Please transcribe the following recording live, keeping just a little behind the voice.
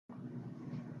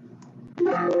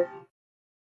Hey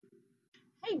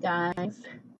guys,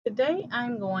 today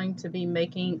I'm going to be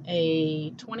making a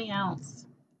 20-ounce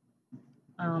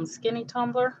skinny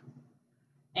tumbler,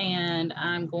 and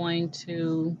I'm going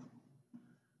to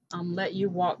let you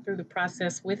walk through the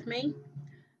process with me.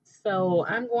 So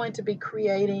I'm going to be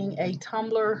creating a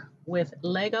tumbler with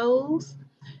Legos,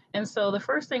 and so the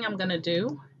first thing I'm going to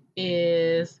do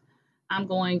is I'm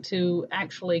going to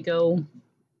actually go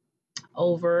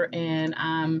over and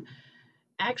I'm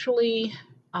actually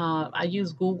I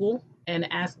use Google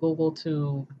and ask Google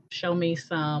to show me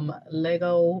some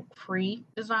Lego free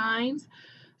designs.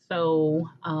 So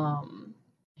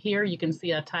here you can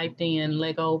see I typed in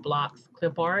Lego blocks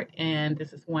clip art, and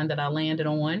this is one that I landed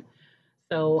on.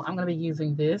 So I'm going to be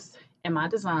using this in my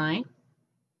design.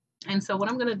 And so what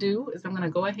I'm going to do is I'm going to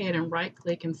go ahead and right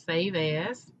click and save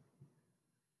as.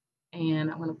 And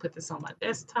I'm going to put this on my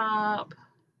desktop,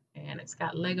 and it's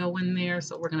got Lego in there.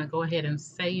 So we're going to go ahead and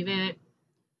save it.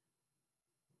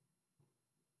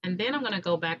 And then I'm going to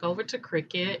go back over to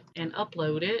Cricut and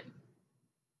upload it.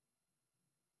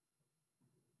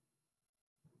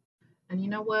 And you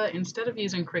know what? Instead of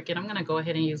using Cricut, I'm going to go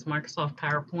ahead and use Microsoft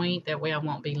PowerPoint. That way I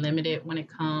won't be limited when it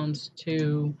comes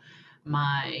to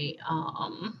my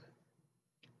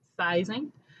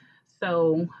sizing.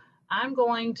 So I'm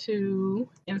going to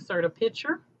insert a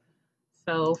picture.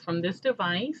 So from this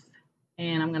device,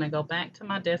 and I'm going to go back to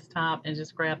my desktop and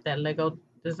just grab that Lego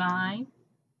design.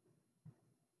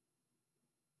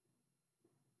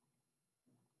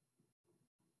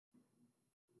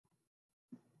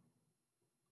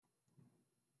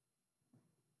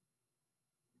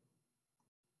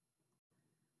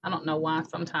 I don't know why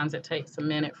sometimes it takes a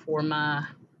minute for my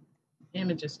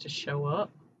images to show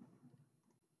up.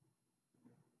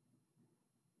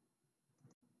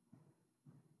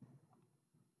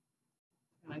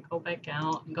 I'm going to go back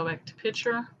out and go back to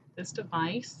picture, this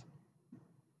device,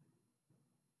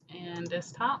 and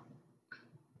desktop.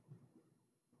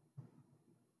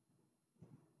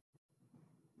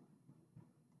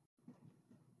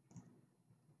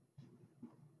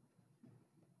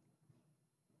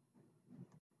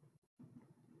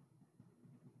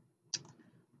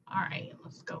 All right,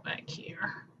 let's go back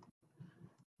here.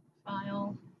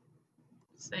 File,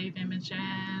 save image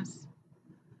as,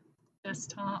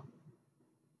 desktop.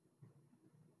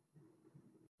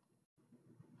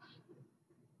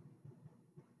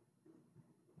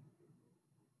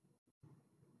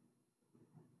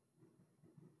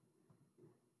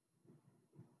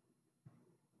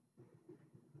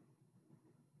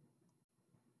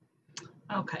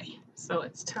 Okay, so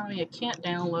it's telling me I can't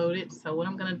download it. So what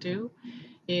I'm going to do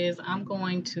is I'm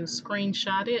going to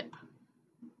screenshot it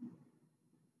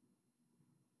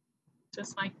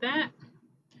just like that.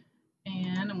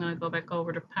 And I'm going to go back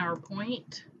over to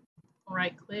PowerPoint,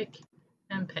 right click,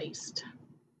 and paste.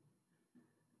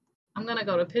 I'm going to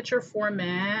go to picture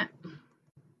format.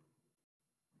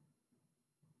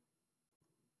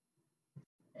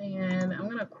 And I'm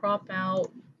going to crop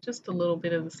out just a little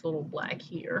bit of this little black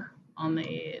here on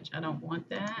the edge. I don't want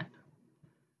that.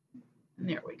 And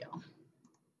there we go.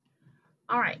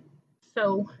 All right.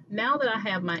 So now that I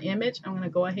have my image, I'm going to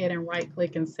go ahead and right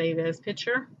click and save as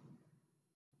picture,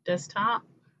 desktop,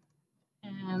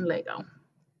 and Lego.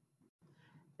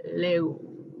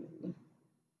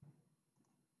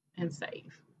 And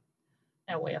save.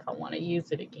 That way if I want to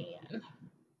use it again.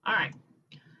 All right.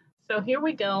 So here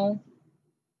we go.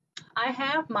 I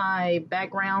have my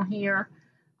background here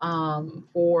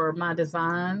for my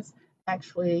designs.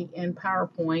 Actually, in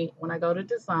PowerPoint, when I go to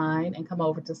design and come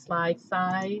over to slide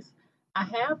size, I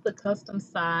have the custom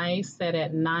size set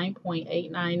at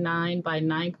 9.899 by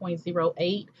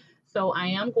 9.08. So I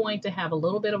am going to have a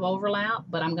little bit of overlap,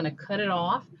 but I'm going to cut it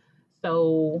off.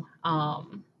 So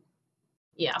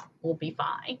yeah, we'll be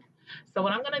fine. So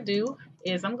what I'm going to do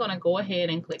is I'm going to go ahead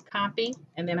and click copy,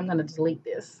 and then I'm going to delete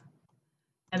this.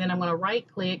 And then I'm going to right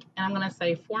click and I'm going to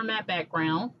say format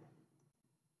background.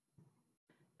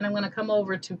 And I'm going to come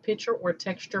over to picture or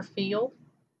texture field.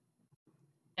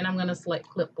 And I'm going to select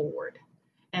clipboard.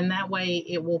 And that way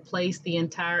it will place the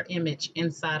entire image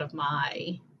inside of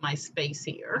my space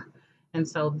here. And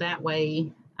so that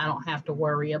way I don't have to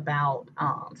worry about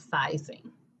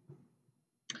sizing.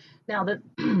 Now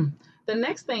the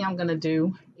next thing I'm going to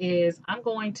do is I'm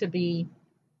going to be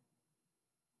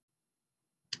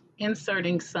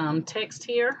inserting some text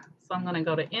here. So I'm going to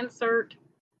go to insert,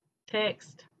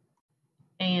 text,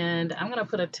 and I'm going to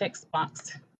put a text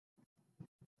box.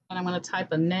 And I'm going to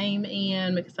type a name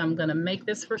in because I'm going to make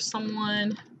this for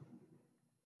someone.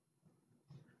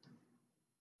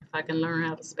 If I can learn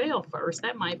how to spell first,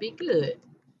 that might be good.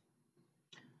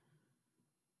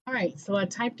 All right, so I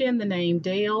typed in the name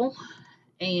Dale,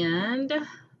 and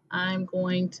I'm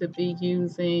going to be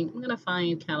using, I'm going to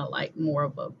find kind of like more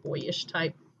of a boyish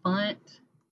type font.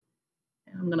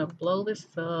 And I'm going to blow this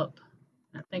up.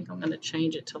 I think I'm going to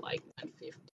change it to like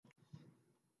 150.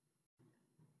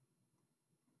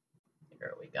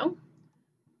 There we go.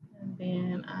 And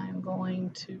then I'm going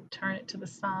to turn it to the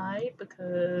side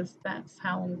because that's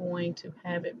how I'm going to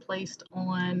have it placed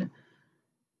on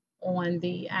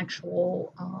the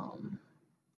actual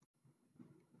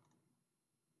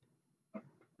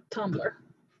tumbler.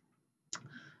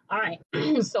 All right,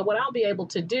 so what I'll be able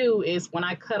to do is when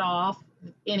I cut off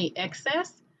any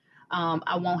excess,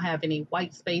 I won't have any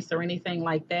white space or anything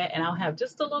like that, and I'll have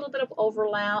just a little bit of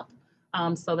overlap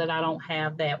so that I don't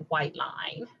have that white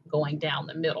line going down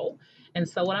the middle. And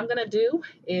so what I'm going to do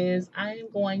is I'm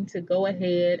going to go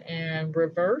ahead and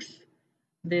reverse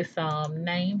this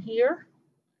name here.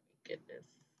 Get this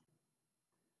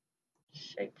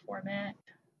shape format,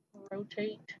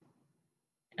 rotate,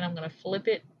 and I'm going to flip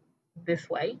it this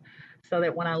way so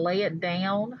that when I lay it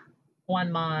down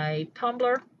on my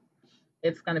tumbler,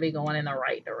 it's going to be going in the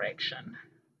right direction.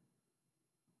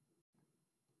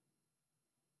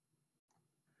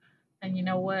 And you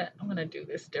know what? I'm going to do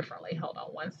this differently. Hold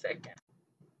on one second.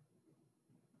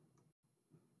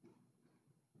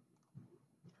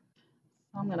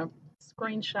 I'm going to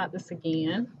screenshot this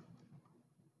again.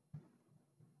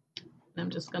 I'm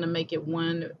just going to make it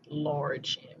one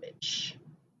large image.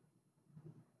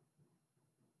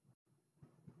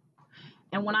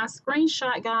 And when I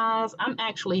screenshot, guys, I'm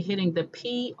actually hitting the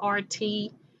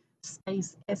PRT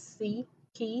space SC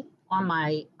key on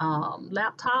my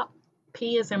laptop.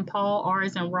 P is in Paul, R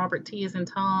is in Robert, T is in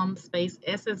Tom, space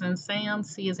S is in Sam,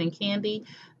 C is in Candy.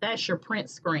 That's your print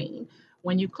screen.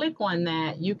 When you click on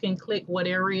that, you can click what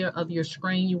area of your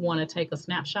screen you want to take a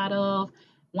snapshot of.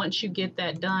 Once you get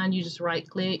that done, you just right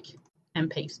click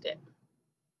and paste it.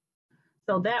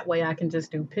 So that way I can just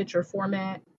do picture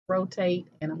format, rotate,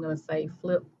 and I'm going to say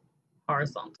flip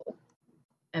horizontal.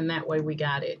 And that way we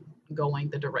got it going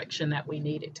the direction that we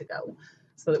need it to go,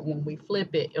 so that when we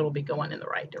flip it, it'll be going in the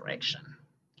right direction.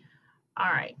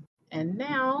 All right, and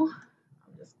now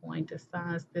I'm just going to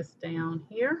size this down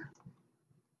here.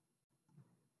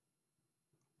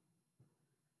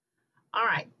 All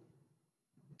right,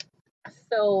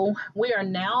 so we are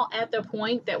now at the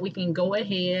point that we can go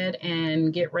ahead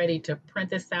and get ready to print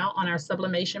this out on our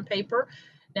sublimation paper.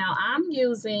 Now I'm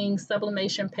using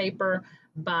sublimation paper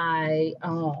by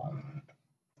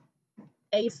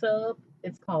ASUB.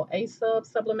 It's called ASUB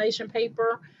sublimation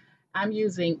paper. I'm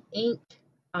using ink.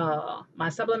 My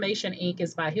sublimation ink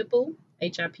is by Hippoo,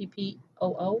 Hippoo,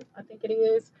 I think it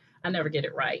is. I never get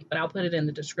it right, but I'll put it in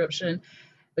the description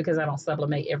because I don't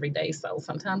sublimate every day. So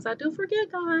sometimes I do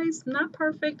forget, guys. I'm not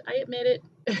perfect. I admit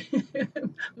it.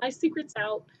 My secret's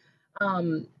out.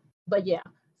 But yeah,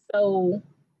 so,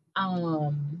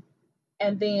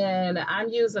 and then I'm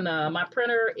using my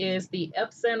printer is the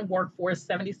Epson Workforce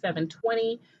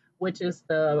 7720, which is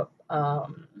the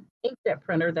inkjet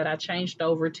printer that I changed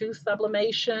over to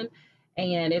sublimation,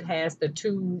 and it has the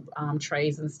two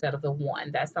trays instead of the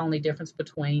one. That's the only difference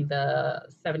between the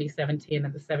 7710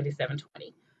 and the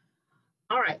 7720.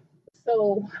 All right,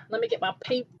 so let me get my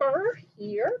paper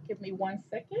here. Give me 1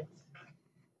 second.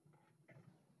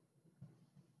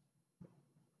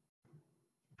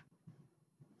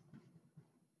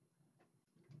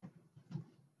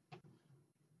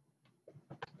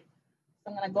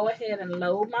 I'm going to go ahead and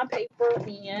load my paper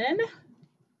in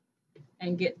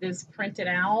and get this printed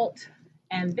out.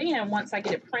 And then once I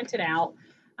get it printed out,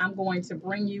 I'm going to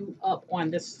bring you up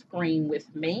on the screen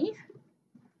with me.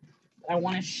 I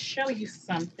want to show you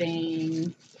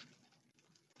something.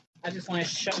 I just want to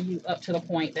show you up to the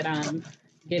point that I'm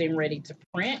getting ready to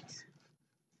print.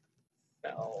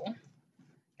 So,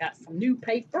 got some new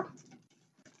paper.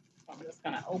 So I'm just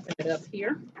going to open it up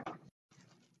here.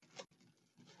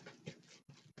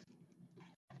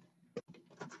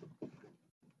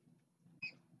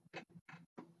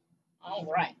 All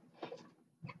right.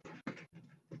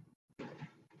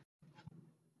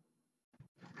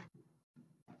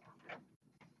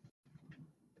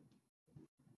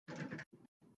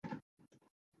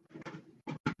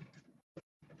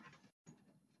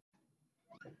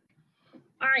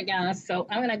 All right, guys, so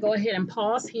I'm going to go ahead and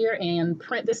pause here and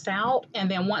print this out. And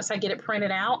then once I get it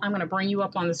printed out, I'm going to bring you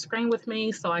up on the screen with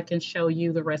me so I can show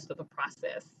you the rest of the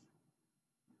process.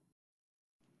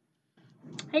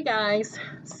 Hey, guys,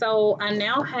 so I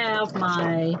now have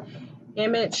my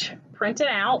image printed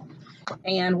out.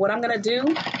 And what I'm going to do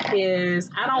is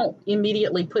I don't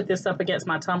immediately put this up against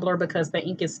my tumbler because the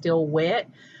ink is still wet.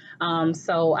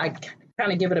 So I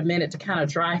kind of give it a minute to kind of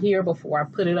dry here before I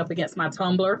put it up against my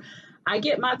tumbler. I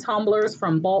get my tumblers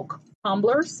from bulk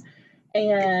tumblers,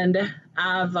 and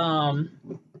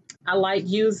I like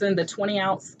using the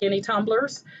 20-ounce skinny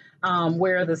tumblers,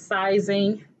 where the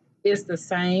sizing is the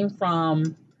same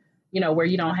from, where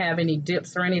you don't have any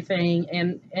dips or anything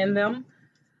in them.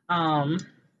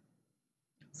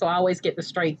 So I always get the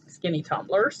straight skinny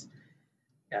tumblers.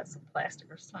 Got some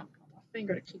plastic or something on my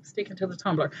finger to keep sticking to the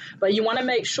tumbler. But you want to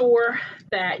make sure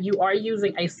that you are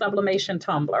using a sublimation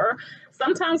tumbler.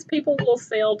 Sometimes people will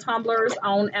sell tumblers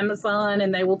on Amazon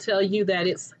and they will tell you that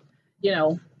it's,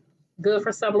 good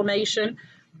for sublimation.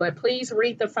 But please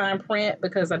read the fine print,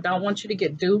 because I don't want you to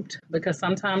get duped, because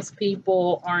sometimes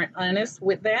people aren't honest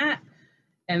with that.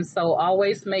 And so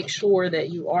always make sure that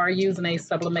you are using a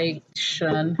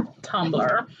sublimation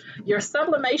tumbler. Your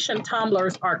sublimation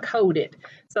tumblers are coated.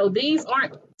 So these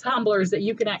aren't tumblers that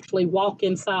you can actually walk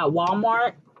inside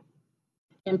Walmart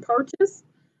and purchase.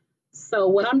 So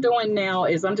what I'm doing now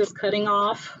is I'm just cutting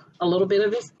off a little bit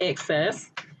of this excess,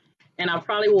 and I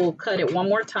probably will cut it one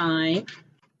more time,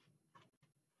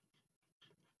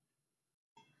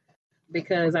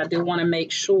 because I do want to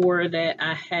make sure that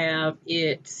I have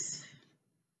it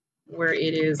where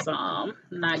it is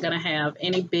not going to have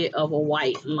any bit of a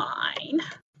white line.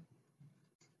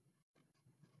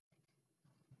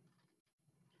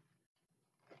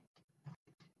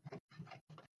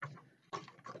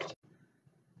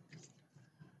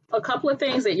 A couple of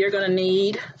things that you're going to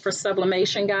need for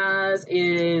sublimation, guys,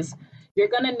 is you're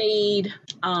going to need,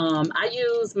 I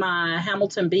use my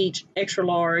Hamilton Beach extra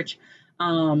large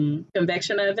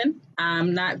convection oven.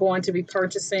 I'm not going to be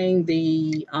purchasing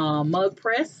the mug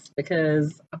press,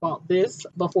 because I bought this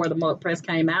before the mug press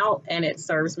came out and it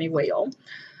serves me well.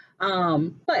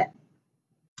 But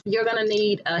you're going to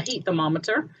need a heat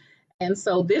thermometer. And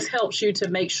so this helps you to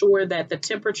make sure that the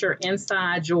temperature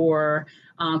inside your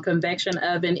convection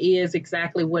oven is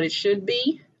exactly what it should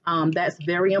be. That's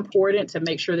very important, to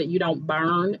make sure that you don't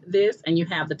burn this and you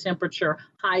have the temperature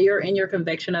higher in your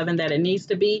convection oven that it needs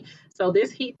to be. So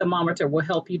this heat thermometer will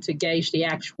help you to gauge the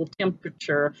actual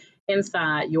temperature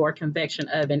inside your convection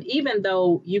oven, even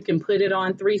though you can put it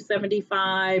on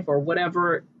 375 or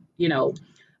whatever,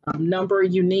 number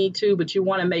you need to, but you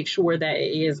want to make sure that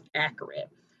it is accurate.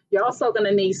 You're also going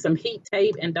to need some heat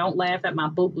tape, and don't laugh at my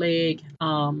bootleg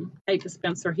tape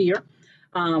dispenser here,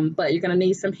 but you're going to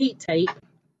need some heat tape.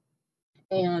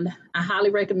 And I highly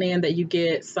recommend that you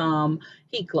get some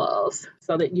heat gloves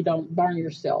so that you don't burn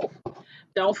yourself.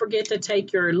 Don't forget to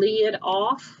take your lid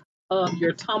off of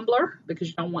your tumbler, because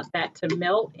you don't want that to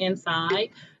melt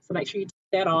inside. So make sure you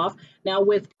take that off. Now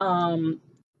with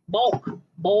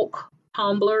bulk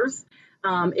tumblers,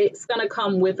 it's going to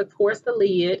come with, of course, the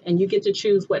lid, and you get to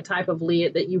choose what type of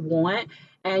lid that you want.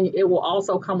 And it will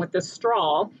also come with the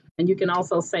straw, and you can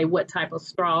also say what type of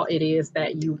straw it is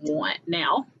that you want.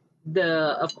 Now,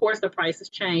 of course, the prices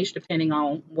change depending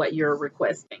on what you're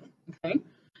requesting. Okay,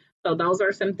 so those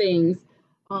are some things.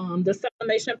 The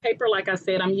sublimation paper, like I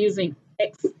said, I'm using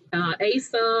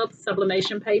A-Sub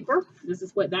sublimation paper. This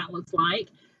is what that looks like.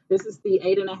 This is the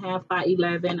 8.5 by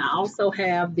 11. I also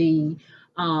have the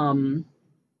 11,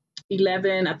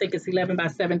 I think it's 11 by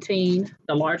 17,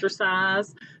 the larger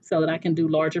size, so that I can do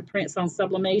larger prints on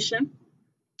sublimation.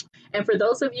 And for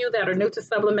those of you that are new to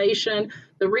sublimation,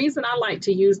 the reason I like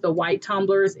to use the white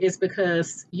tumblers is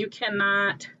because you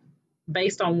cannot,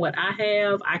 based on what I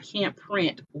have, I can't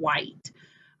print white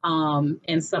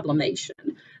in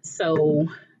sublimation. So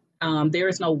there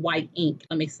is no white ink,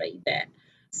 let me say that.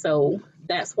 So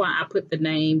that's why I put the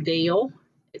name Dale.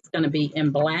 It's going to be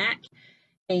in black,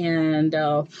 and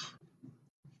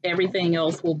everything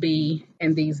else will be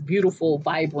in these beautiful,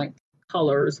 vibrant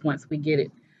colors once we get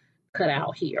it cut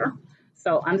out here.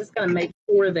 So I'm just going to make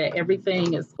sure that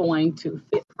everything is going to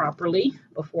fit properly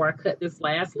before I cut this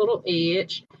last little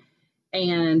edge.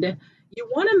 And you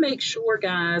want to make sure,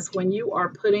 guys, when you are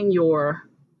putting your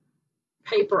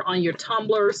paper on your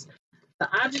tumblers, the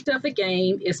object of the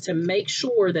game is to make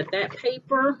sure that that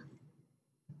paper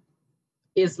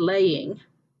is laying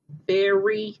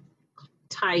very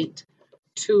tight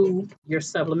to your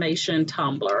sublimation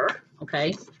tumbler,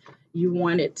 okay? You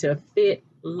want it to fit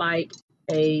like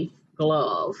a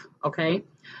glove, okay?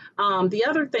 The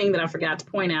other thing that I forgot to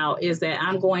point out is that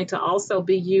I'm going to also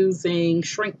be using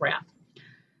shrink wrap.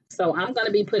 So I'm going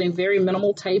to be putting very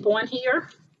minimal tape on here,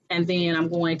 and then I'm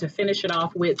going to finish it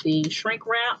off with the shrink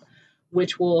wrap,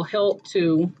 which will help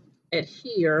to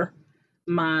adhere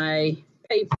my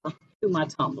paper to my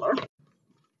tumbler.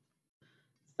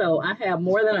 So I have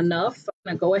more than enough, so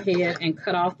I'm going to go ahead and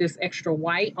cut off this extra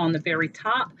white on the very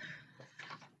top.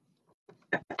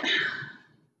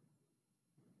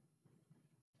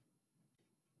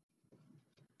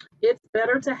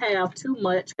 better to have too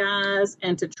much, guys,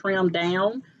 and to trim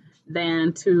down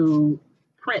than to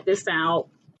print this out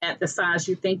at the size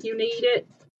you think you need it,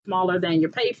 smaller than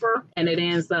your paper, and it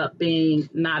ends up being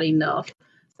not enough.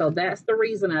 So that's the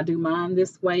reason I do mine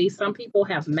this way. Some people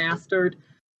have mastered,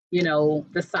 you know,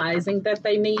 the sizing that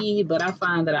they need, but I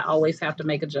find that I always have to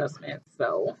make adjustments.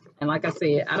 So, and like I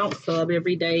said, I don't sub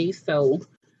every day, so,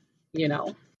 you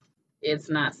know, it's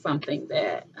not something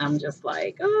that I'm just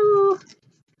like, oh,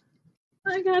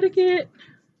 I gotta get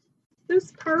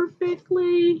this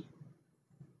perfectly.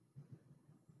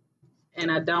 And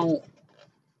I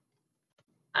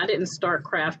didn't start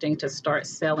crafting to start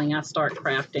selling. I start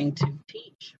crafting to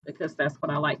teach because that's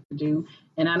what I like to do.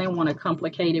 And I didn't want to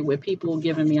complicate it with people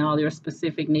giving me all their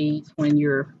specific needs when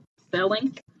you're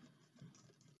selling,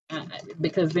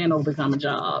 because then it'll become a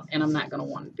job and I'm not going to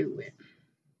want to do it.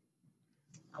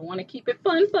 I want to keep it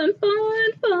fun, fun,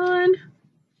 fun, fun.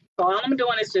 So all I'm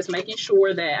doing is just making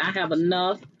sure that I have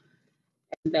enough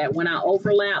that when I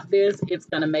overlap this, it's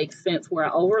going to make sense where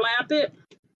I overlap it.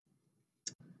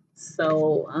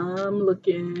 So I'm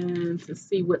looking to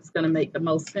see what's going to make the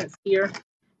most sense here.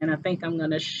 And I think I'm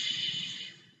going to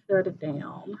shut it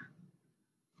down.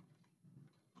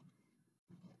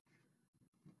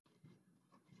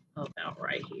 About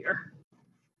right here.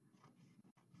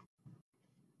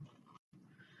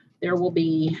 There will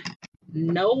be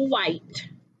no white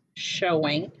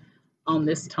showing on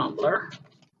this tumbler.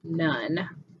 None. I'm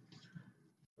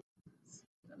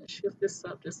going to shift this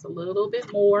up just a little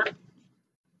bit more.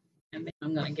 And then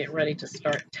I'm going to get ready to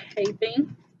start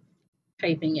taping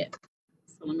it.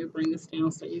 So let me bring this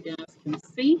down so you guys can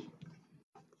see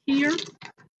here.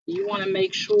 You want to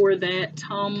make sure that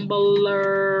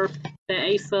tumbler, the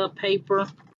ASUP paper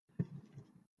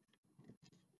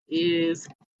is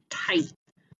tight.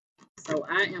 So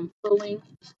I am pulling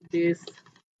this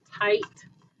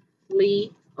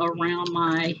tightly around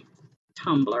my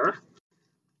tumbler.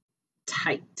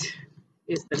 Tight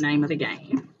is the name of the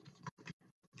game.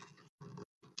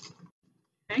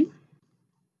 Okay.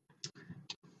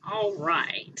 All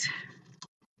right.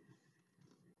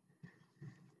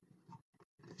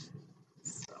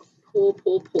 So pull,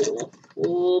 pull, pull,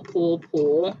 pull, pull,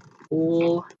 pull,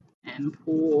 pull, and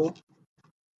pull,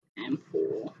 and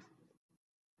pull.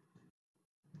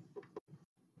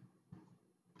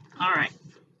 All right.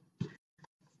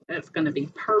 That's going to be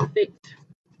perfect.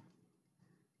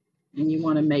 And you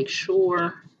want to make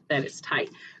sure that it's tight.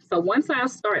 So once I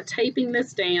start taping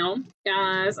this down,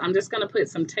 guys, I'm just going to put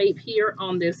some tape here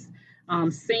on this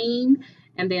seam,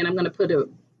 and then I'm going to put a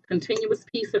continuous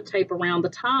piece of tape around the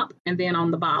top and then on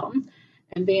the bottom.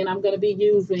 And then I'm going to be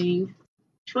using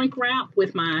shrink wrap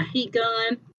with my heat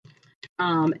gun.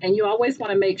 And you always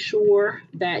want to make sure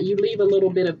that you leave a little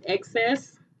bit of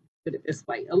excess, put it this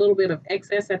way, a little bit of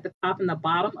excess at the top and the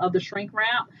bottom of the shrink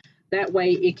wrap. That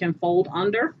way it can fold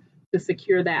under to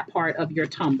secure that part of your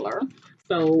tumbler.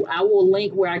 So I will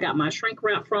link where I got my shrink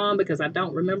wrap from because I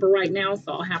don't remember right now,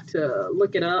 so I'll have to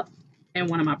look it up in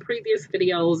one of my previous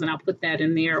videos and I'll put that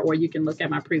in there, or you can look at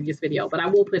my previous video, but I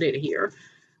will put it here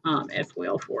as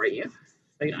well for you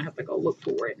so you don't have to go look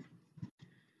for it.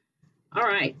 All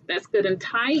right, that's good and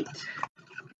tight.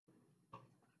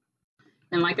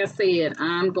 And like I said,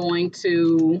 I'm going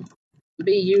to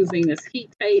be using this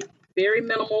heat tape, very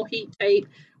minimal heat tape.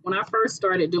 When I first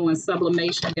started doing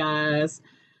sublimation, guys,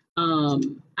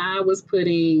 I was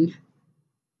putting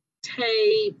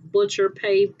tape, butcher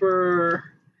paper,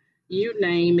 you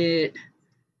name it,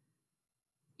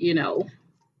 you know,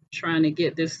 trying to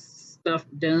get this stuff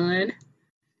done.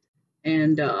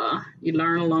 And you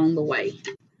learn along the way.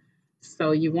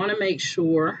 So you want to make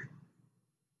sure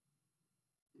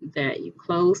that you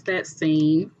close that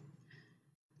seam.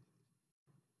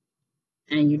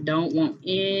 And you don't want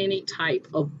any type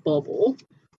of bubble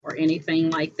or anything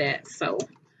like that. So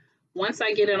once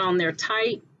I get it on there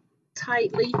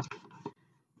tightly,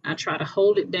 I try to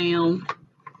hold it down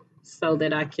so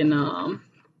that I can,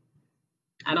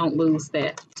 I don't lose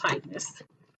that tightness. So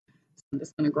I'm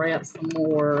just going to grab some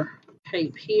more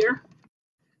tape here.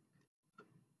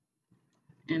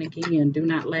 And again, do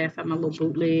not laugh at my little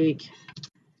bootleg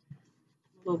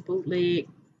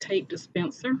tape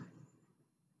dispenser.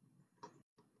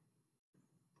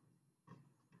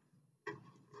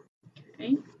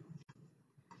 Okay.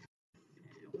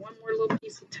 One more little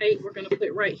piece of tape we're going to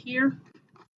put right here.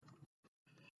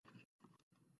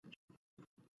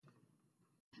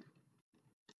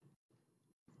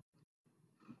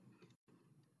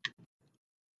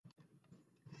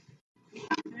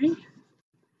 Okay.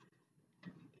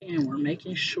 And we're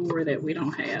making sure that we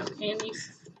don't have any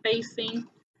spacing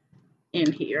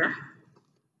in here.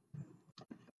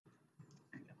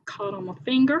 caught on my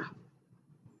finger.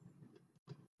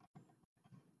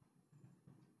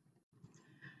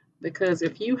 Because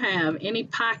if you have any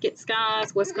pockets,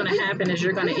 guys, what's going to happen is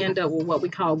you're going to end up with what we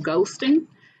call ghosting.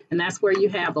 And that's where you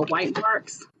have the white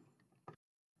marks.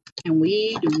 And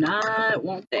we do not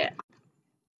want that.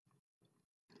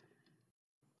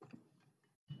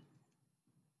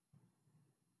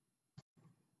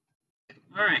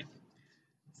 All right.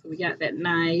 So we got that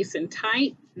nice and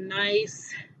tight,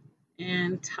 nice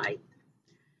and tight.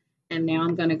 And now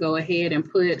I'm going to go ahead and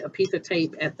put a piece of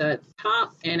tape at the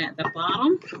top and at the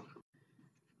bottom.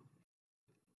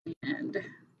 And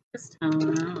this time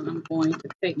I'm going to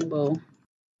take a little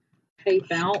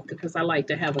tape out because I like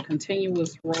to have a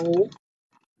continuous roll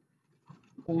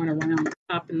going around the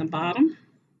top and the bottom.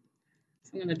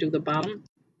 So I'm going to do the bottom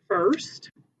first.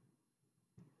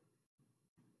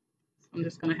 So I'm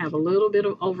just going to have a little bit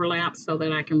of overlap so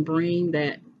that I can bring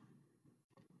that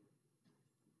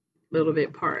little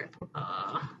bit part,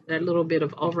 that little bit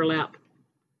of overlap,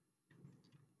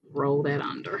 roll that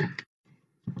under.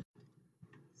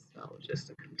 So just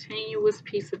a continuous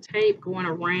piece of tape going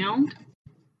around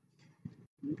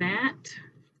that.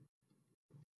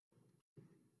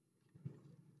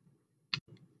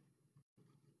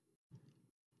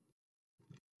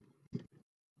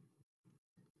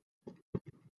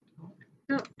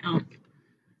 Oh,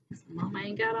 Mama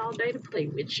ain't got all day to play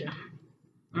with you.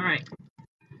 All right,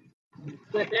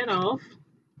 cut that off.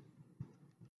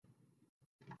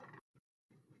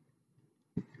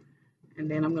 And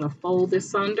then I'm going to fold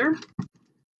this under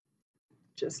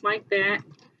just like that.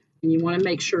 And you want to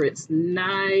make sure it's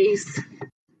nice,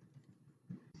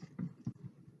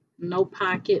 no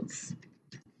pockets,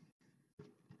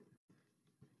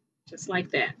 just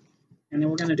like that. And then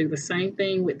we're going to do the same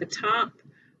thing with the top.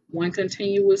 One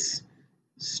continuous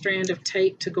strand of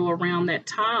tape to go around that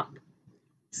top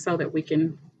so that we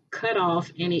can cut off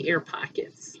any air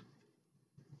pockets.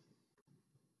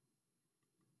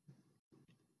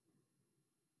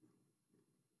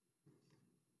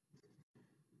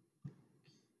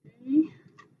 Okay.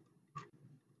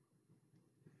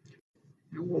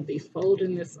 And we'll be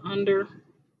folding this under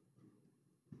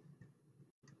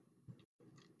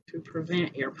to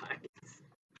prevent air pockets.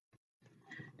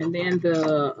 And then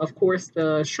of course,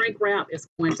 the shrink wrap is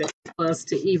going to help us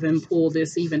to even pull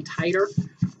this even tighter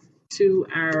to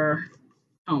our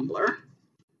tumbler.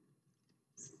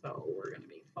 So we're going to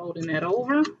be folding that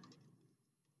over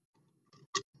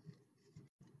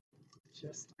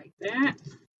just like that.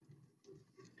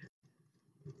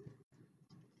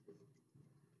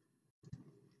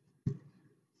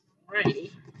 Alrighty.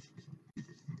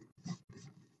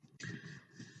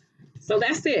 So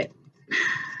that's it.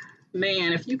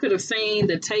 Man, if you could have seen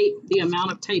the tape, the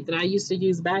amount of tape that I used to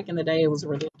use back in the day, it was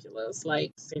ridiculous,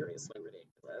 like seriously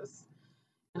ridiculous.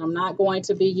 And I'm not going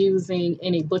to be using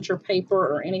any butcher paper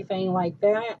or anything like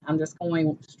that. I'm just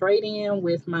going straight in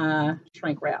with my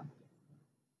shrink wrap.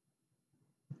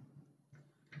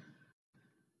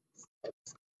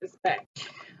 This back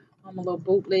on my little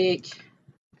bootleg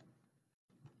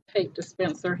tape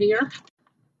dispenser here.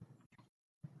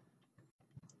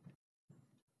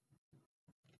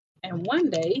 And one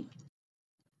day,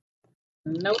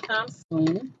 no time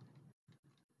soon,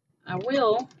 I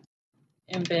will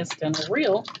invest in a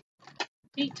real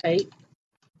heat tape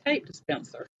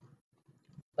dispenser,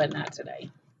 but not today.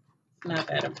 It's not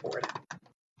that important.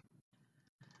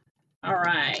 All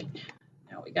right,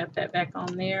 now we got that back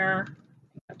on there.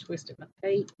 I twisted my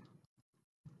tape.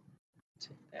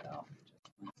 Take that off just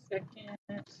 1 second.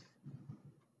 There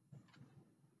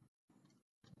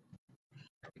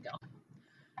we go.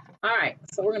 All right,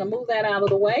 so we're going to move that out of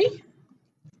the way.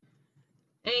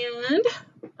 And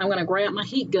I'm going to grab my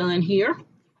heat gun here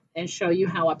and show you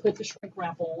how I put the shrink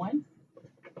wrap on.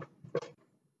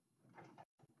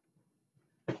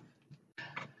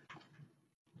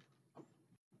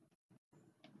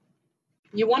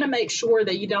 You want to make sure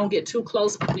that you don't get too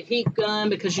close with the heat gun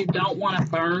because you don't want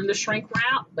to burn the shrink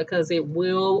wrap because it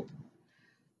will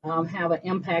have an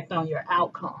impact on your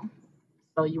outcome.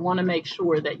 So you want to make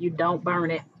sure that you don't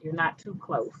burn it. You're not too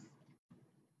close.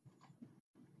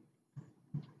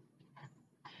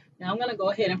 Now I'm going to go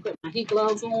ahead and put my heat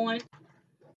gloves on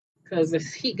because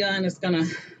this heat gun is going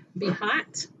to be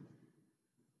hot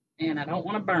and I don't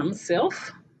want to burn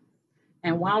myself.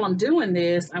 And while I'm doing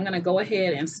this, I'm going to go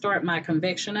ahead and start my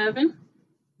convection oven.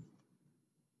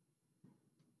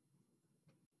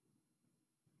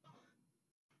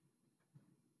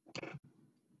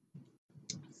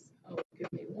 So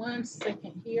give me 1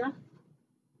 second here.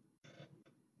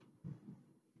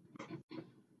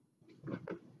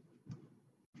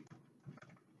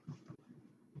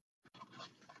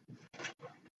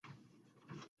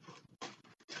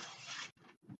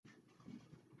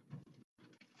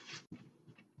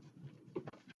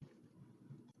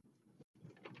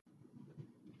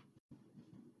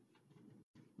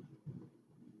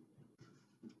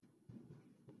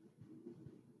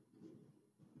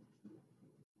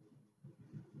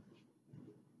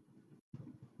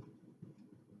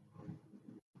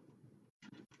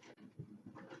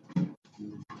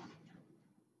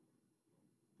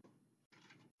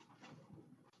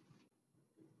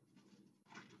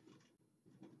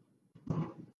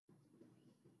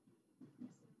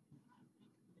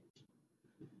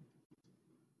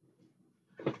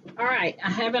 All right, I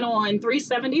have it on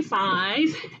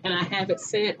 375 and I have it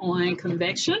set on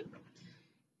convection.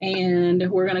 And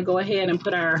we're gonna go ahead and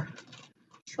put our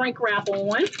shrink wrap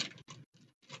on.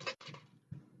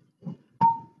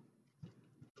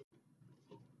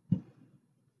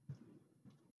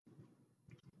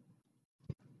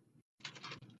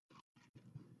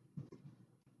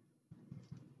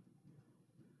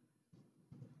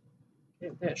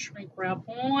 Get that shrink wrap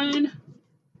on.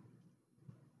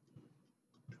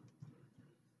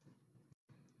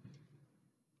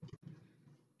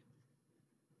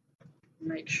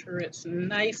 Make sure it's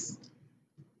nice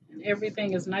and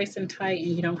everything is nice and tight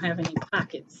and you don't have any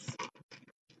pockets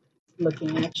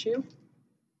looking at you,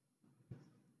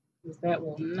 because that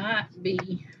will not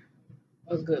be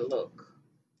a good look.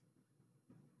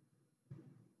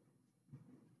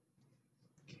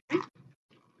 Okay.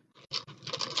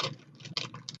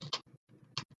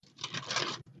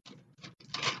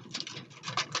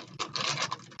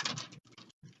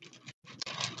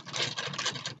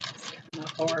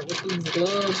 Not hard with these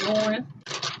gloves on.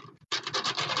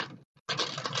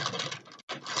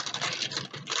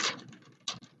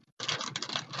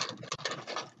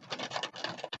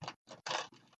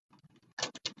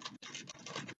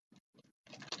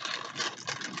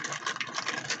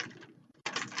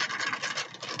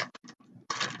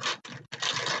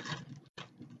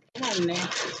 Come on now.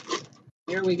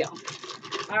 Here we go.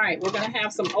 All right, we're going to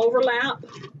have some overlap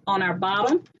on our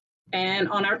bottom and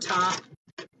on our top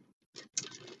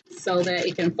so that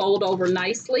it can fold over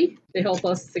nicely to help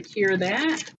us secure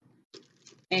that.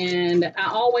 And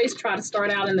I always try to start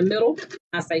out in the middle.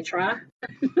 I say try.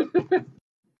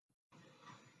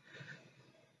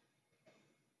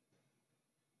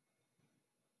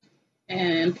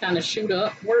 And kind of shoot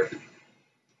upward.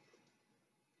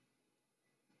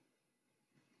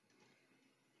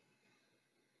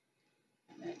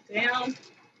 That down.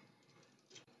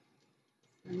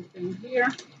 Same thing here.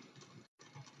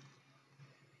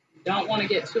 Don't want to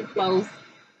get too close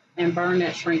and burn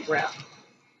that shrink wrap.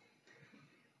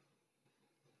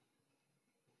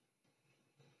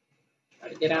 Try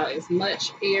to get out as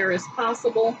much air as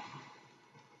possible.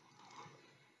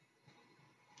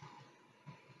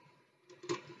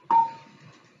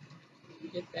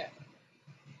 Get that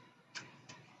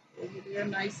over there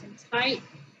nice and tight.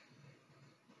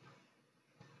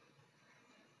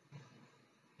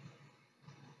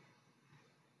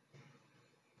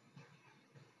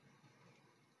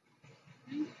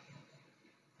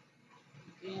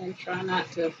 And try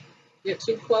not to get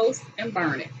too close and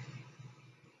burn it.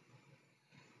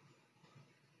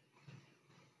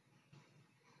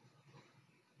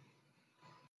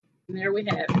 And there we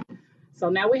have it. So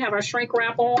now we have our shrink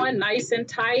wrap on nice and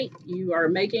tight. You are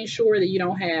making sure that you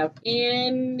don't have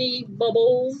any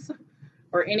bubbles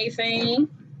or anything.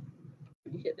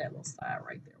 Let me hit that little side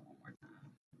right there one more time.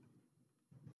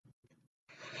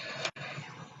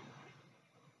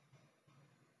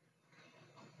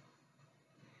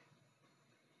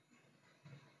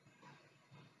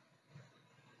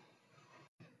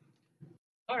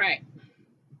 All right.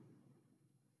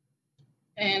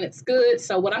 And it's good.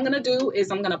 So what I'm going to do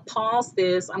is I'm going to pause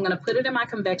this. I'm going to put it in my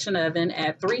convection oven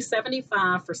at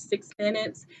 375 for 6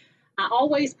 minutes. I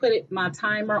always put my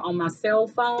timer on my cell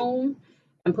phone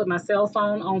and put my cell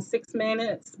phone on 6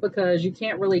 minutes, because you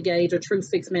can't really gauge a true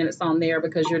 6 minutes on there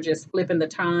because you're just flipping the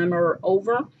timer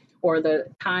over or the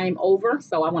time over.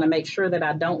 So I want to make sure that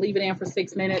I don't leave it in for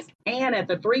 6 minutes. And at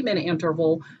the 3-minute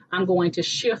interval, I'm going to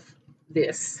shift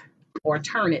this or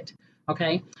turn it.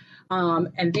 Okay.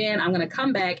 And then I'm going to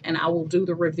come back and I will do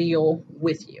the reveal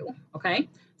with you. Okay.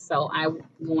 So I'm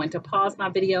going to pause my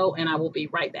video and I will be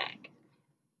right back.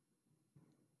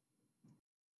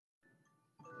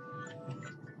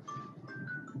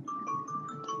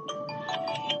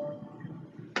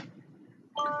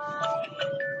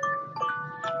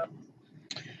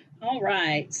 All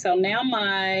right, so now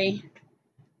my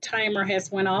timer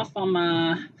has went off on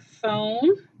my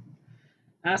phone.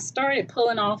 I started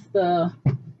pulling off the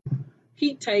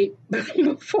heat tape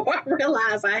before I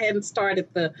realized I hadn't started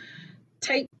the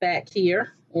tape back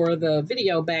here or the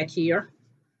video back here.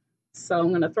 So I'm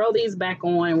going to throw these back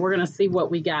on. We're going to see what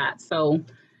we got. So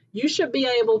you should be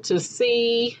able to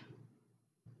see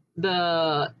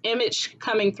the image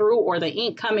coming through or the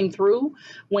ink coming through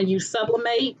when you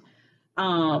sublimate.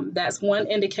 That's one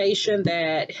indication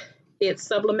that it's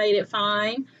sublimated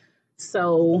fine.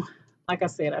 So, like I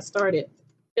said, I started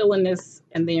filling this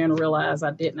and then realized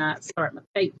I did not start my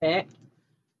tape back.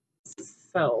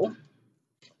 So,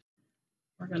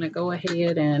 we're going to go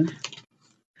ahead and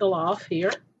peel off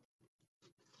here.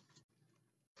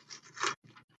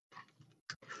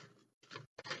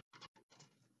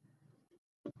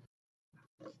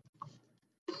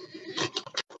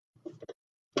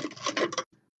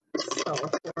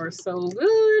 are so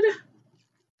good.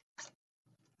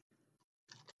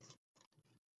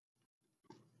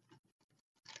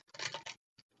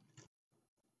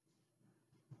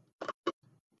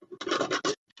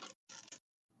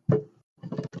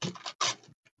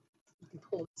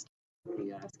 Pull this so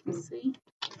you guys can see.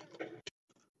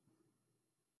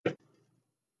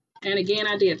 And again,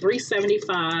 I did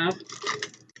 375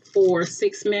 for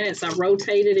 6 minutes. I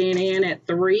rotated it in at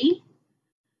 3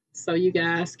 so you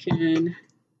guys can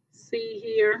see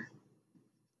here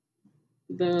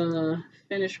the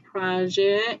finished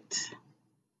project.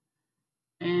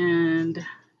 And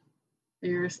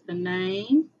there's the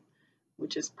name,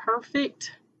 which is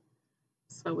perfect.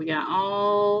 So we got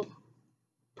all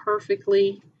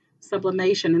perfectly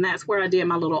sublimation, and that's where I did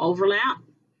my little overlap,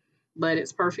 but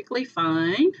it's perfectly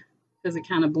fine because it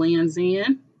kind of blends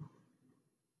in.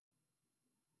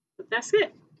 But that's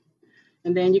it.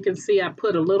 And then you can see I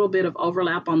put a little bit of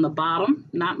overlap on the bottom,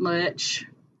 not much.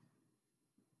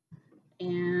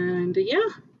 And yeah,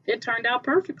 it turned out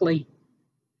perfectly.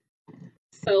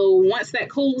 So once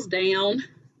that cools down,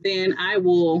 then I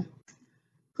will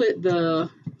put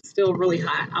still really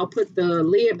hot, I'll put the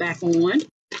lid back on.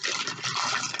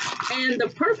 And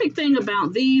the perfect thing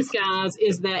about these guys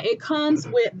is that it comes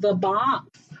with the box.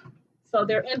 So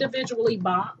they're individually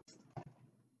boxed.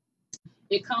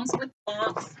 It comes with the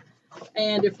box.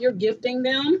 And if you're gifting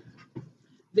them,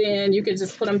 then you can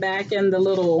just put them back in the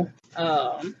little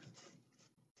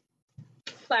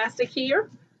plastic here.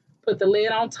 Put the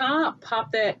lid on top,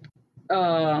 pop that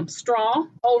straw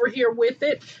over here with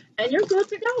it, and you're good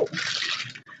to go.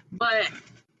 But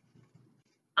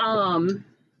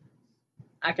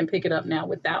I can pick it up now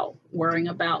without worrying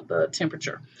about the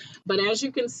temperature. But as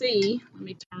you can see, let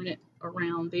me turn it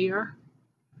around there.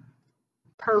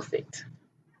 Perfect.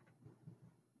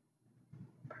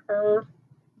 Perfecto.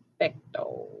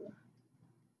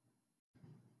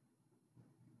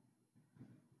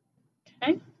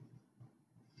 Okay.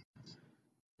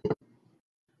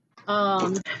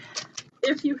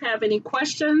 If you have any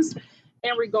questions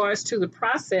in regards to the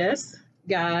process,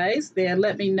 guys, then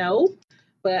let me know.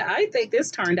 But I think this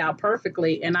turned out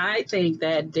perfectly, and I think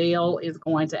that Dale is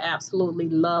going to absolutely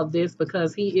love this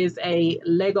because he is a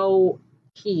Lego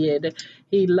kid.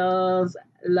 He loves,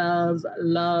 loves,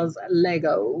 loves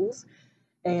Legos.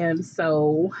 And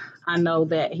so I know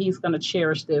that he's going to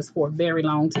cherish this for a very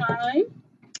long time.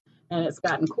 And it's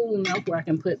gotten cool enough where I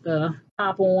can put the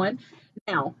top on.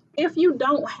 Now, if you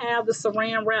don't have the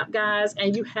saran wrap, guys,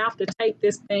 and you have to take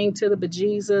this thing to the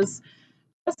bejesus,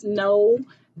 just know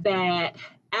that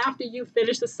after you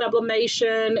finish the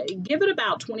sublimation, give it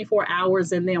about 24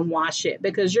 hours and then wash it,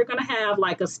 because you're going to have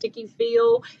like a sticky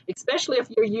feel, especially if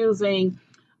you're using,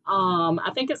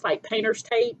 I think it's like painter's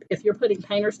tape. If you're putting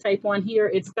painter's tape on here,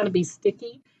 it's going to be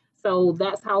sticky. So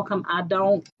that's how come I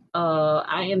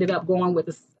ended up going with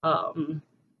this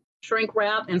shrink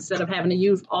wrap instead of having to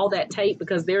use all that tape,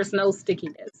 because there's no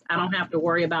stickiness. I don't have to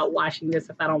worry about washing this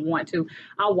if I don't want to.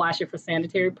 I'll wash it for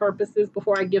sanitary purposes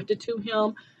before I gift it to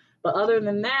him. But other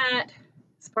than that,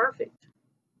 it's perfect.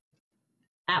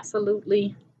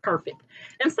 Absolutely perfect.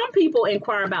 And some people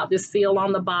inquire about this seal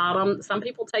on the bottom. Some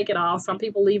people take it off. Some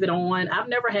people leave it on. I've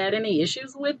never had any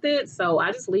issues with it, so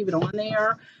I just leave it on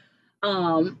there.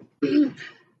 You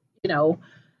know,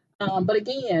 but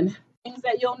again, things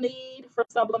that you'll need for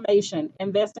sublimation: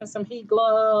 invest in some heat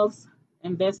gloves.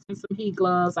 Invest in some heat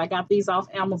gloves. I got these off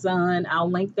Amazon.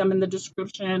 I'll link them in the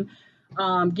description.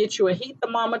 Get you a heat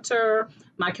thermometer.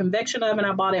 My convection oven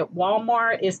I bought at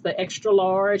Walmart. It's the extra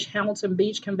large Hamilton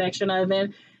Beach convection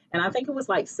oven, and I think it was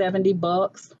like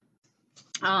 $70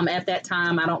 at that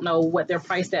time. I don't know what they're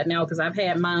priced at now because I've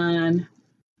had mine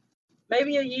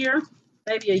maybe a year,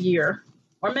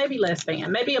 or maybe less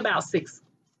than, maybe about 6.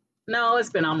 No,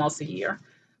 it's been almost a year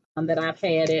that I've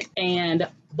had it. And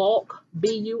bulk,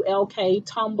 BULK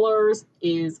tumblers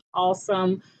is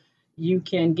awesome. You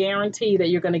can guarantee that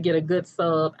you're going to get a good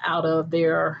sub out of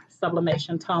their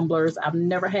sublimation tumblers. I've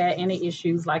never had any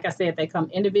issues. Like I said, they come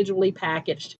individually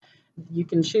packaged. You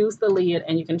can choose the lid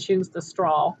and you can choose the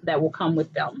straw that will come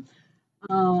with them.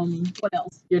 What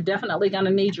else? You're definitely going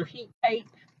to need your heat tape.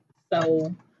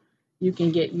 So you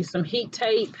can get you some heat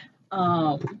tape.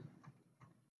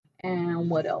 And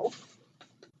what else?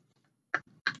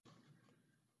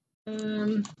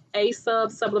 A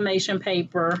sublimation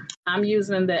paper. I'm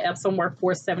using the Epson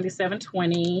Workforce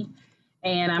 7720,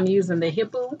 and I'm using the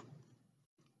Hippo.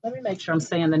 Let me make sure I'm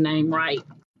saying the name right.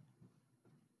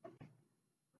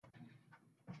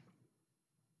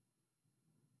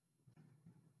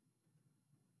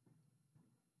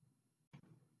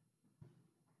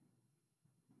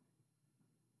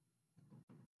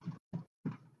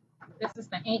 This is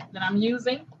the ink that I'm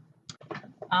using.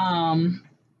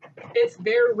 It's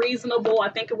very reasonable. I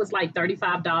think it was like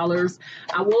 $35.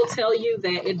 I will tell you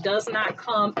that it does not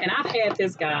come, and I've had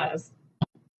this, guys,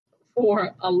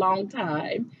 for a long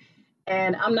time.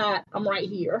 And I'm right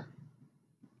here,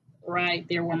 right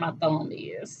there where my thumb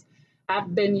is.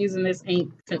 I've been using this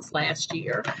ink since last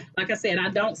year. Like I said, I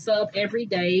don't sub every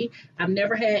day. I've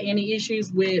never had any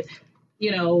issues with,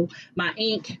 my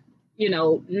ink,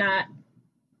 not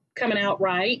coming out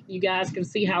right. You guys can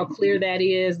see how clear that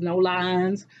is, no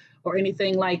lines or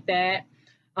anything like that.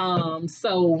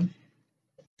 So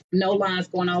no lines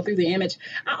going all through the image.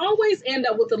 I always end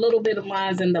up with a little bit of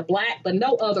lines in the black, but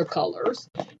no other colors.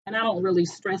 And I don't really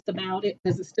stress about it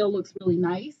because it still looks really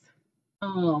nice.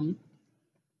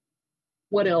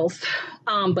 What else?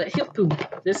 But Hippo,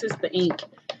 this is the ink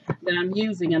that I'm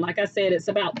using. And like I said, it's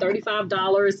about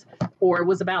 $35, or it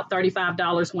was about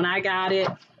 $35 when I got it.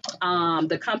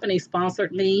 The company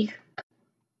sponsored me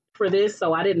for this,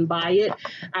 so I didn't buy it.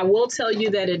 I will tell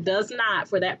you that it does not,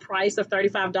 for that price of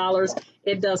 $35,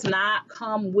 it does not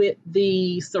come with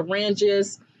the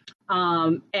syringes,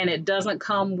 and it doesn't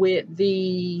come with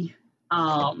the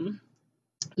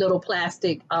little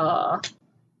plastic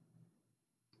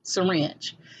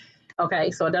syringe.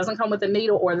 Okay, so it doesn't come with the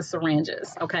needle or the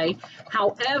syringes. Okay,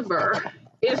 however,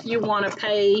 if you want to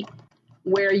pay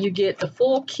where you get the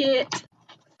full kit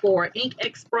for Ink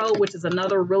Expro, which is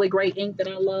another really great ink that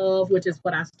I love, which is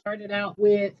what I started out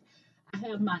with. I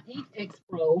have my Ink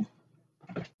Expro.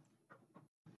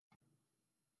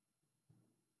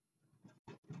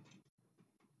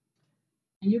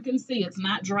 And you can see it's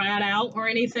not dried out or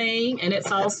anything, and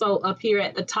it's also up here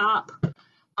at the top.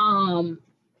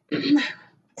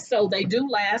 So they do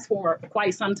last for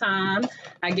quite some time,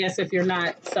 I guess, if you're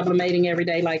not sublimating every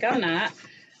day like I'm not.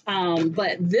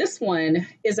 But this one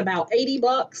is about 80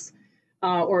 bucks,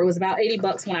 or it was about 80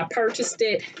 bucks when I purchased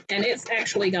it. And it's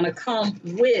actually going to come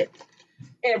with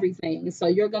everything. So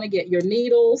you're going to get your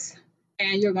needles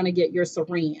and you're going to get your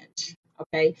syringe,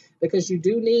 okay? Because you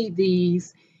do need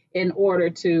these in order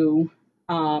to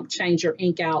change your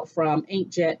ink out from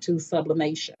inkjet to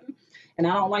sublimation. And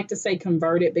I don't like to say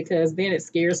convert it because then it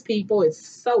scares people. It's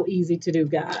so easy to do,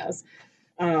 guys.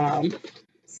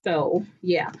 So,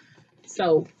 yeah.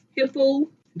 So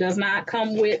Hippo does not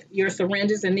come with your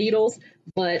syringes and needles,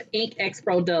 but Ink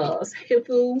Expro does.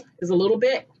 Hippo is a little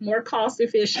bit more cost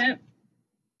efficient,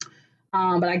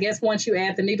 but I guess once you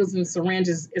add the needles and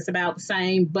syringes, it's about the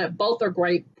same, but both are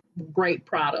great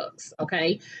products,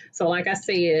 okay? So like I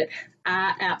said,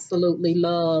 I absolutely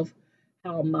love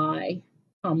how my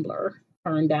tumbler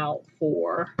turned out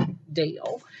for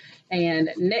Dale.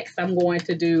 And next I'm going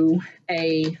to do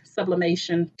a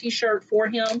sublimation t-shirt for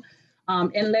him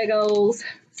in Legos.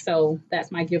 So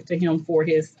that's my gift to him for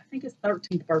his, I think his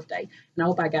 13th birthday. And I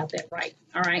hope I got that right.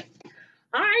 All right.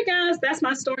 All right, guys, that's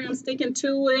my story. I'm sticking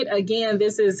to it. Again,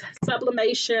 this is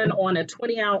sublimation on a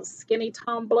 20-ounce skinny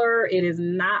tumbler. It is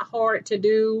not hard to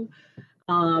do.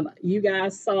 You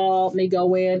guys saw me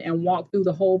go in and walk through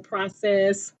the whole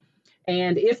process.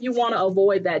 And if you want to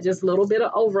avoid that just little bit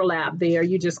of overlap there,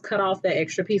 you just cut off that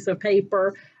extra piece of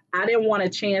paper. I didn't want to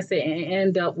chance it and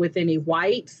end up with any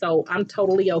white, so I'm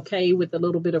totally okay with a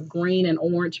little bit of green and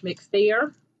orange mixed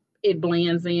there. It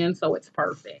blends in, so it's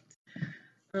perfect.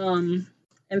 And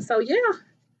so, yeah,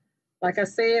 like I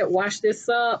said, wash this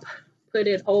up, put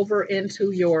it over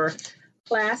into your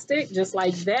plastic just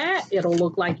like that. It'll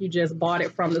look like you just bought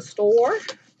it from the store,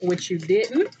 which you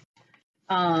didn't.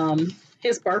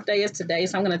 His birthday is today,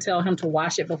 so I'm going to tell him to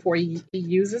wash it before he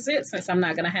uses it, since I'm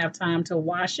not going to have time to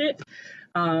wash it.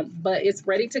 But it's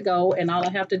ready to go, and all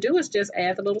I have to do is just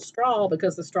add the little straw,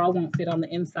 because the straw won't fit on the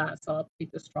inside. So I'll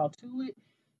take the straw to it,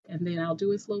 and then I'll do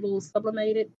his little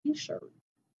sublimated t-shirt.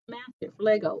 Massive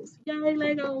Legos. Yay,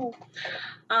 Lego.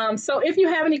 So if you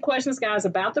have any questions, guys,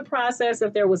 about the process,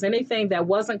 if there was anything that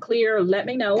wasn't clear, let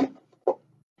me know.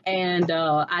 And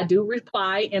I do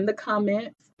reply in the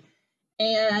comments.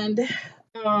 And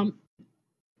other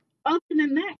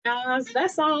than that, guys,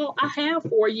 that's all I have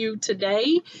for you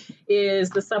today,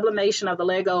 is the sublimation of the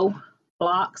Lego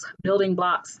blocks, building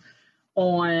blocks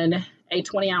on a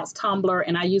 20-ounce tumbler.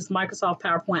 And I used Microsoft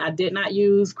PowerPoint. I did not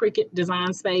use Cricut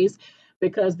Design Space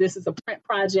because this is a print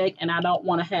project and I don't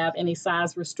want to have any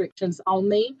size restrictions on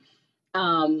me.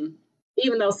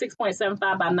 Even though 6.75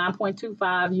 by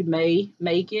 9.25, you may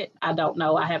make it. I don't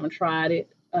know. I haven't tried it.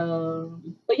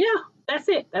 But yeah, that's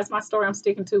it. That's my story. I'm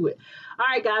sticking to it. All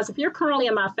right, guys, if you're currently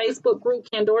in my Facebook group,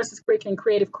 Candora's Cricut and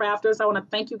Creative Crafters, I want to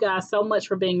thank you guys so much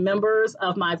for being members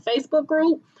of my Facebook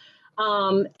group.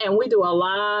 And we do a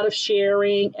lot of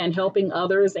sharing and helping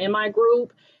others in my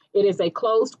group. It is a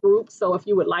closed group, so if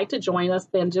you would like to join us,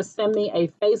 then just send me a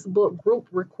Facebook group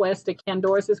request to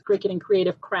Candoris's Cricut and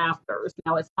Creative Crafters.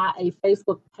 Now, it's not a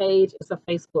Facebook page, it's a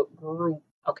Facebook group,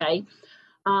 okay?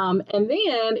 And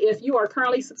then if you are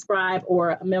currently subscribed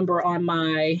or a member on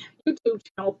my YouTube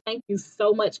channel, thank you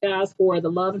so much, guys, for the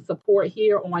love and support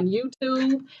here on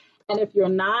YouTube. And if you're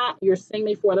not, you're seeing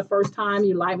me for the first time,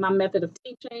 you like my method of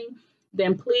teaching,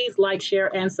 then please like, share,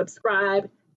 and subscribe.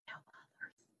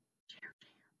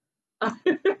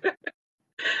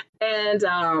 And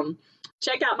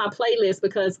check out my playlist,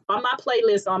 because on my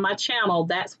playlist on my channel,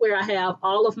 that's where I have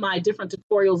all of my different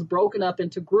tutorials broken up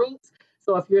into groups.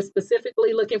 So if you're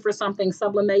specifically looking for something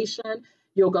sublimation,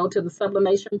 you'll go to the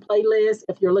sublimation playlist.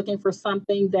 If you're looking for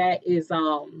something that is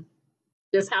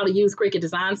just how to use Cricut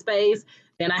Design Space,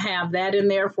 then I have that in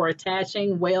there for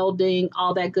attaching, welding,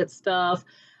 all that good stuff.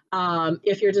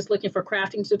 If you're just looking for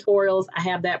crafting tutorials, I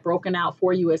have that broken out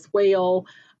for you as well.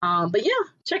 But yeah,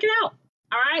 check it out.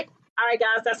 All right. All right,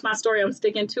 guys, that's my story. I'm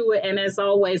sticking to it. And as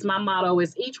always, my motto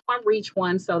is each one reach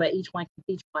one so that each one can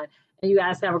teach one. And you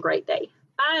guys have a great day.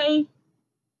 Bye.